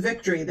 New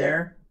victory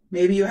there.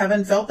 Maybe you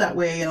haven't felt that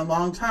way in a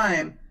long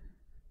time,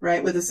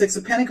 right? With the 6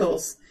 of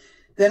Pentacles.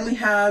 Then we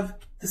have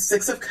the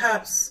 6 of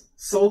Cups,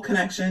 soul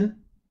connection.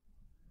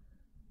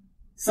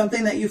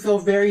 Something that you feel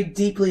very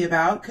deeply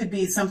about. Could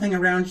be something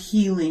around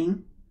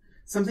healing,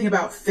 something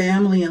about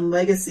family and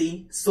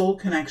legacy, soul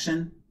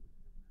connection,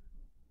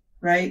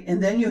 right?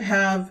 And then you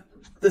have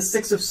the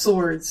 6 of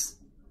Swords,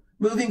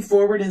 moving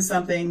forward in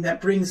something that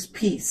brings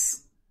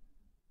peace,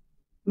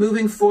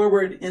 moving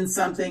forward in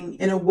something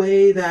in a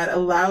way that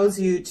allows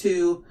you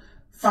to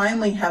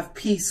finally have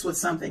peace with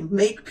something,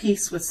 make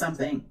peace with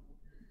something.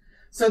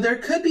 So there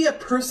could be a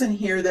person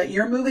here that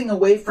you're moving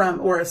away from,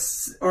 or a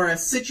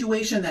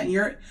situation that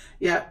you're,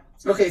 yeah.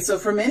 Okay, so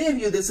for many of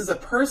you, this is a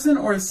person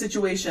or a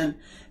situation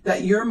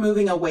that you're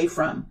moving away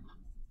from.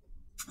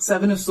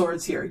 7 of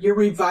Swords here. You're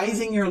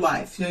revising your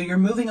life. You know, you're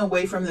moving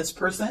away from this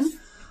person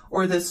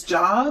or this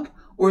job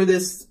or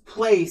this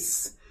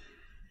place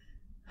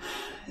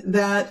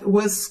that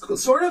was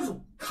sort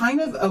of kind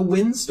of a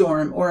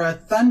windstorm or a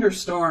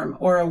thunderstorm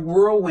or a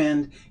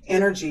whirlwind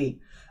energy.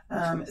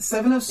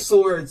 7 of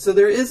Swords. So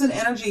there is an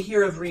energy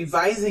here of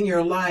revising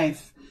your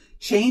life,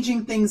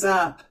 changing things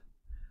up,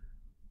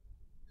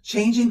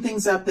 changing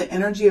things up, the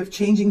energy of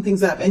changing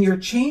things up. And you're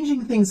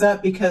changing things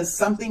up because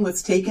something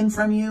was taken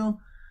from you.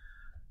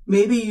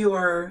 Maybe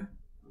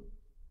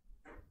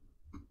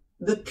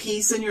the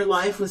peace in your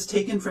life was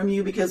taken from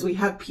you, because we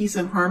have peace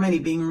and harmony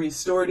being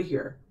restored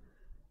here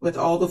with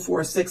all the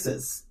 4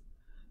 6s.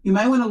 You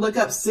might want to look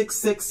up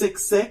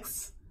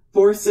 6666,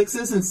 4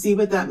 6s, and see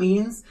what that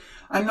means.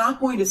 I'm not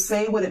going to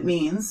say what it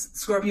means,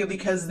 Scorpio,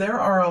 because there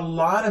are a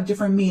lot of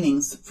different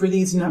meanings for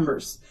these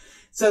numbers.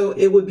 So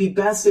it would be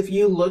best if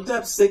you looked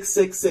up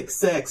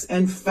 6666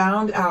 and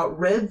found out,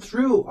 read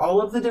through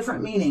all of the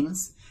different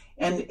meanings,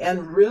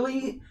 and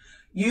really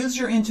use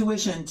your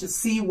intuition to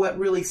see what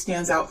really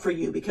stands out for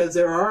you, because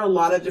there are a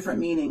lot of different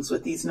meanings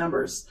with these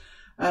numbers.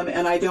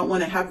 And I don't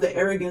want to have the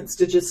arrogance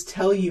to just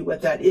tell you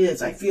what that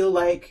is. I feel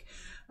like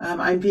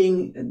I'm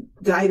being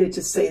guided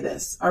to say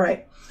this. All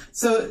right.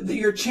 So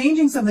you're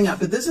changing something up,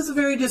 but this is a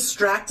very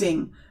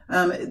distracting.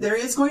 There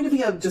is going to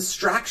be a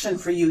distraction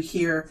for you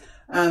here.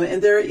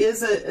 And there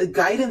is a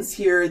guidance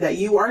here that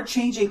you are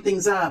changing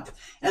things up,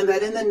 and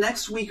that in the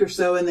next week or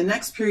so, in the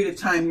next period of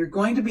time, you're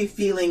going to be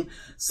feeling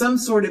some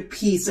sort of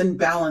peace and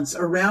balance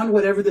around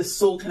whatever this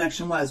soul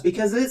connection was,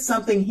 because it's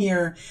something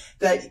here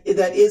that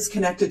is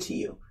connected to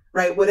you,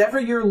 right? Whatever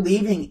you're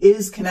leaving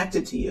is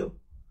connected to you.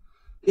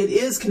 It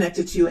is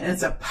connected to you, and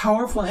it's a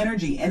powerful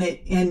energy, and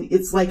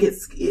it's like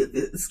it's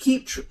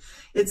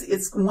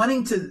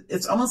wanting to,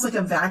 it's almost like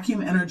a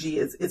vacuum energy.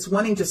 It's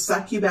wanting to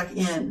suck you back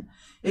in.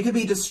 It could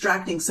be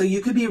distracting. So you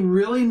could be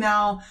really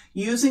now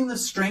using the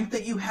strength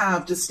that you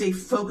have to stay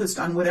focused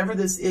on whatever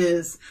this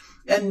is,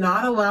 and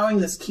not allowing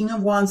this King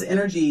of Wands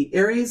energy,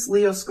 Aries,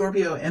 Leo,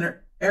 Scorpio,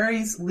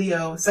 Aries,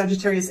 Leo,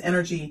 Sagittarius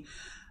energy.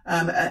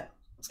 And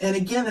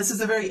again, this is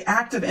a very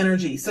active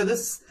energy. So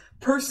this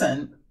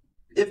person,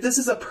 if this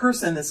is a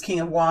person, this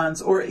King of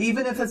Wands, or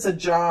even if it's a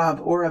job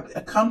or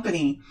a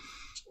company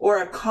or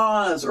a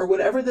cause or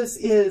whatever this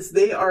is,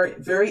 they are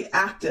very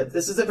active.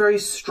 This is a very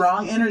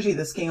strong energy,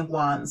 this King of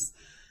Wands.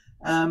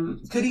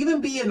 Could even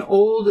be an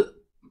old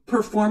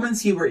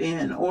performance you were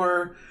in,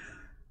 or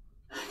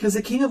because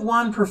the King of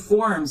Wands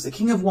performs. The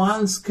King of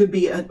Wands could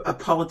be a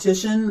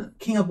politician.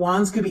 King of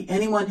Wands could be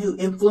anyone who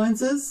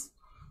influences.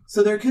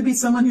 So there could be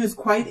someone who's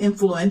quite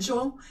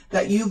influential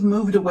that you've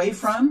moved away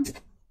from,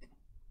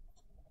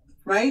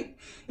 right?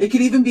 It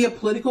could even be a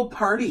political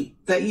party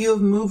that you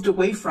have moved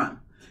away from.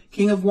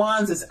 King of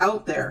Wands is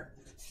out there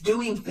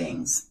doing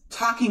things,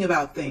 talking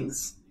about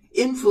things,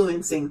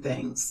 influencing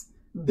things,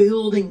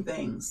 building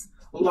things.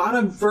 A lot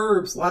of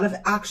verbs, a lot of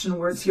action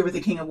words here with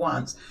the King of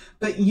Wands.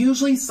 But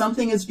usually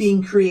something is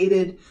being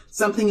created,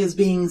 something is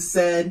being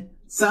said,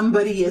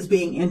 somebody is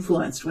being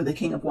influenced with the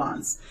King of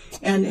Wands.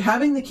 And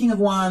having the King of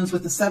Wands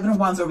with the 7 of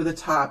Wands over the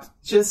top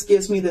just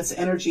gives me this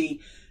energy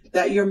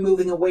that you're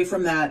moving away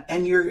from that,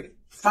 and you're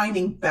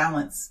finding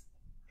balance.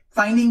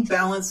 Finding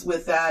balance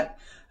with that,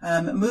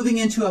 moving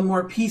into a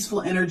more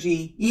peaceful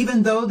energy.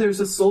 Even though there's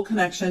a soul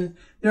connection,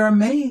 there are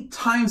many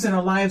times in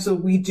our lives where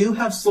we do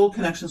have soul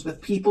connections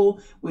with people,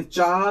 with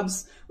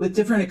jobs, with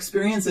different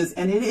experiences,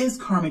 and it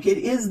is karmic. It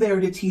is there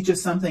to teach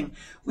us something.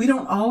 We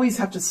don't always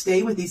have to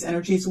stay with these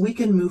energies. We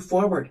can move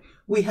forward.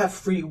 We have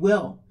free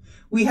will.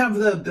 We have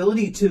the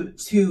ability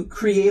to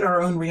create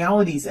our own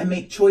realities and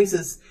make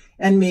choices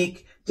and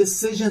make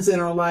decisions in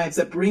our lives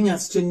that bring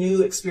us to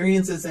new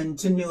experiences and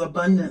to new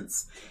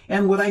abundance.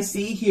 And what I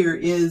see here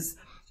is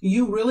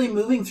you really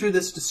moving through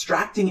this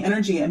distracting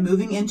energy and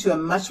moving into a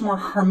much more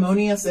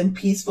harmonious and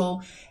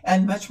peaceful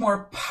and much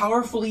more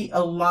powerfully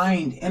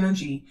aligned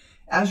energy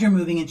as you're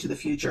moving into the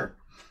future.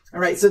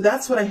 All right, so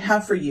that's what I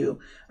have for you.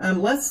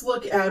 Let's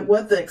look at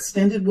what the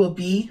extended will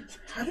be.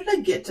 How did I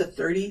get to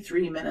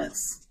 33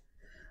 minutes?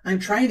 I'm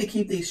trying to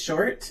keep these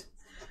short,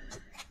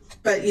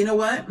 but you know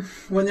what?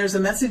 When there's a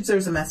message,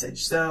 there's a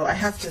message. So I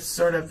have to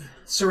sort of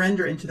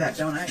surrender into that,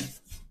 don't I?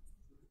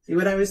 See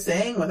what I was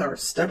saying with our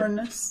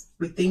stubbornness?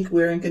 We think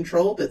we're in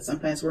control, but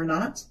sometimes we're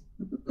not.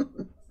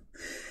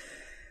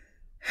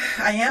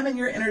 I am in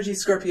your energy,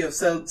 Scorpio.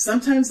 So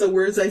sometimes the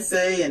words I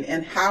say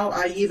and how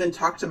I even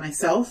talk to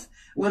myself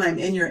when I'm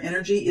in your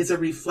energy is a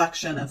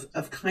reflection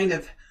of kind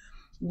of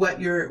what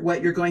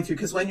you're going through.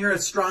 Because when you're a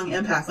strong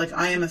empath, like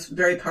I am a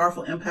very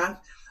powerful empath,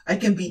 I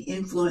can be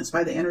influenced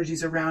by the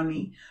energies around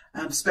me,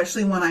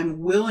 especially when I'm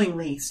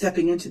willingly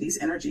stepping into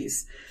these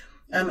energies.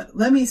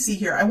 Let me see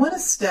here. I want to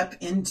step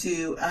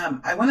into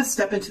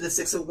the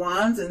 6 of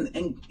Wands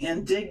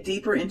and dig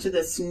deeper into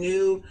this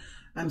new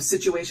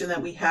situation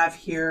that we have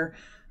here.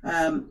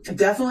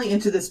 Definitely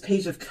into this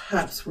Page of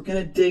Cups. We're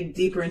going to dig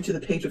deeper into the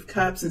Page of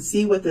Cups and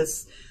see what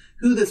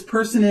who this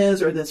person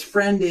is, or this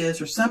friend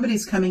is, or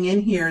somebody's coming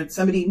in here,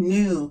 somebody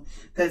new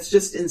that's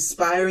just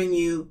inspiring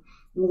you,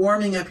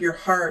 warming up your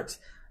heart.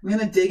 I'm going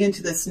to dig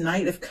into this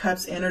Knight of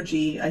Cups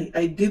energy.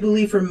 I do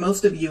believe for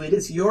most of you, it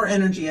is your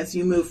energy as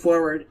you move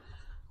forward.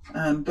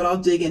 But I'll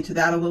dig into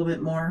that a little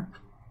bit more.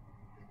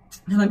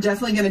 And I'm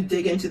definitely going to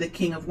dig into the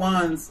King of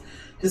Wands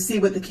to see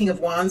what the King of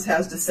Wands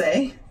has to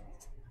say.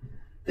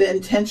 The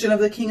intention of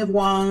the King of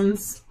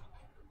Wands,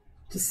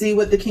 to see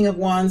what the King of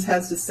Wands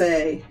has to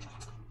say.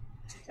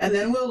 And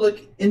then we'll look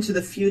into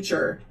the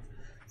future.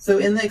 So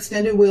in the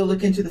extended, we'll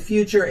look into the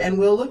future, and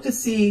we'll look to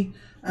see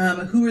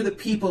who are the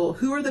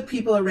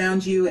people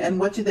around you, and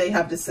what do they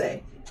have to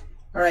say.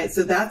 All right,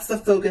 so that's the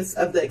focus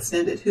of the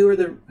extended. Who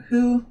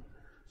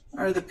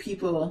are the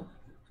people?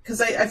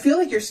 Because I feel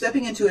like you're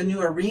stepping into a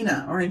new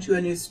arena or into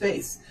a new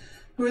space.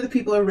 Who are the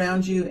people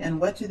around you, and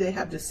what do they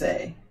have to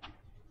say?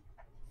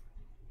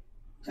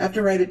 I have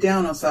to write it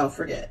down, else I'll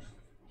forget.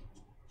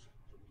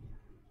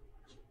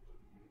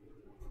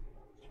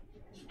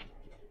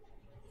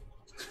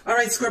 All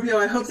right, Scorpio,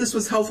 I hope this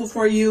was helpful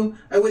for you.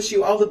 I wish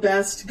you all the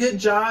best. Good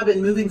job in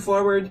moving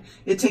forward.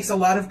 It takes a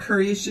lot of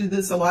courage to do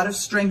this, a lot of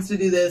strength to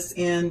do this,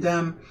 and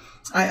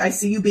I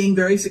see you being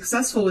very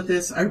successful with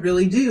this. I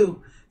really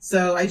do.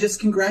 So I just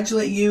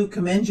congratulate you,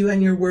 commend you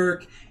on your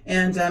work,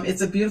 and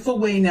it's a beautiful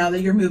way now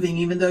that you're moving.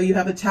 Even though you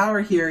have a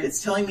tower here,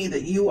 it's telling me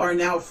that you are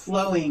now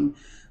flowing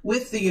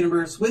with the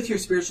universe, with your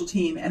spiritual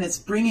team, and it's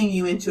bringing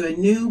you into a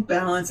new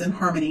balance and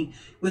harmony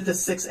with the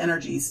 6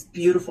 energies.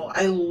 Beautiful.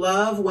 I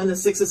love when the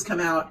 6s come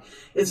out.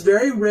 It's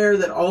very rare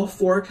that all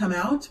 4 come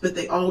out, but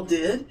they all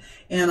did,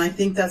 and I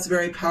think that's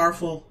very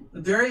powerful.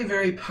 Very,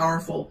 very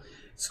powerful,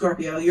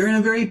 Scorpio. You're in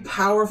a very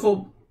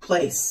powerful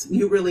place.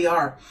 You really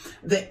are.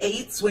 The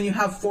 8s, when you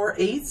have 4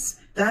 8s,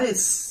 that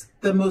is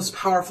the most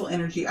powerful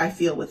energy I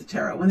feel with the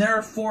tarot. When there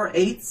are 4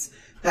 8s,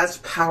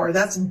 that's power.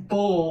 That's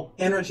bull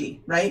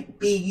energy, right?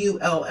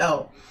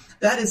 B-U-L-L.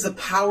 That is the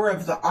power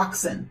of the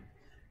oxen,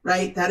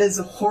 right? That is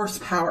the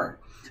horsepower.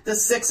 The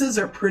 6s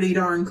are pretty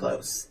darn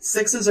close.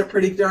 6s are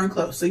pretty darn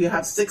close. So you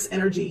have 6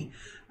 energy.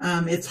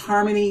 It's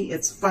harmony.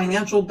 It's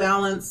financial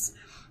balance.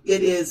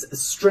 It is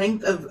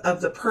strength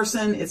of the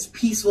person. It's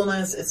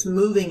peacefulness. It's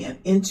moving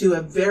into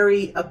a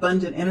very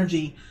abundant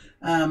energy.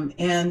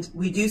 And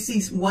we do see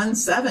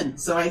 1-7.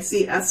 So I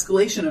see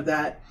escalation of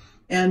that.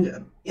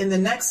 And in the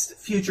next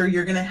future,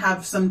 you're going to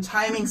have some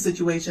timing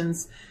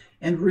situations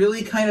and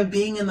really kind of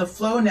being in the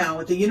flow now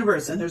with the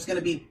universe. And there's going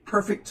to be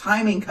perfect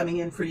timing coming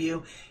in for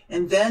you.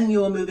 And then you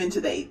will move into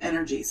the 8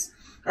 energies.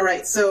 All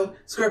right. So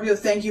Scorpio,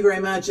 thank you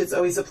very much. It's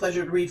always a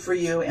pleasure to read for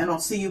you. And I'll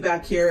see you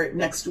back here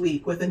next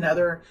week with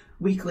another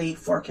weekly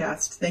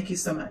forecast. Thank you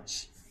so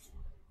much.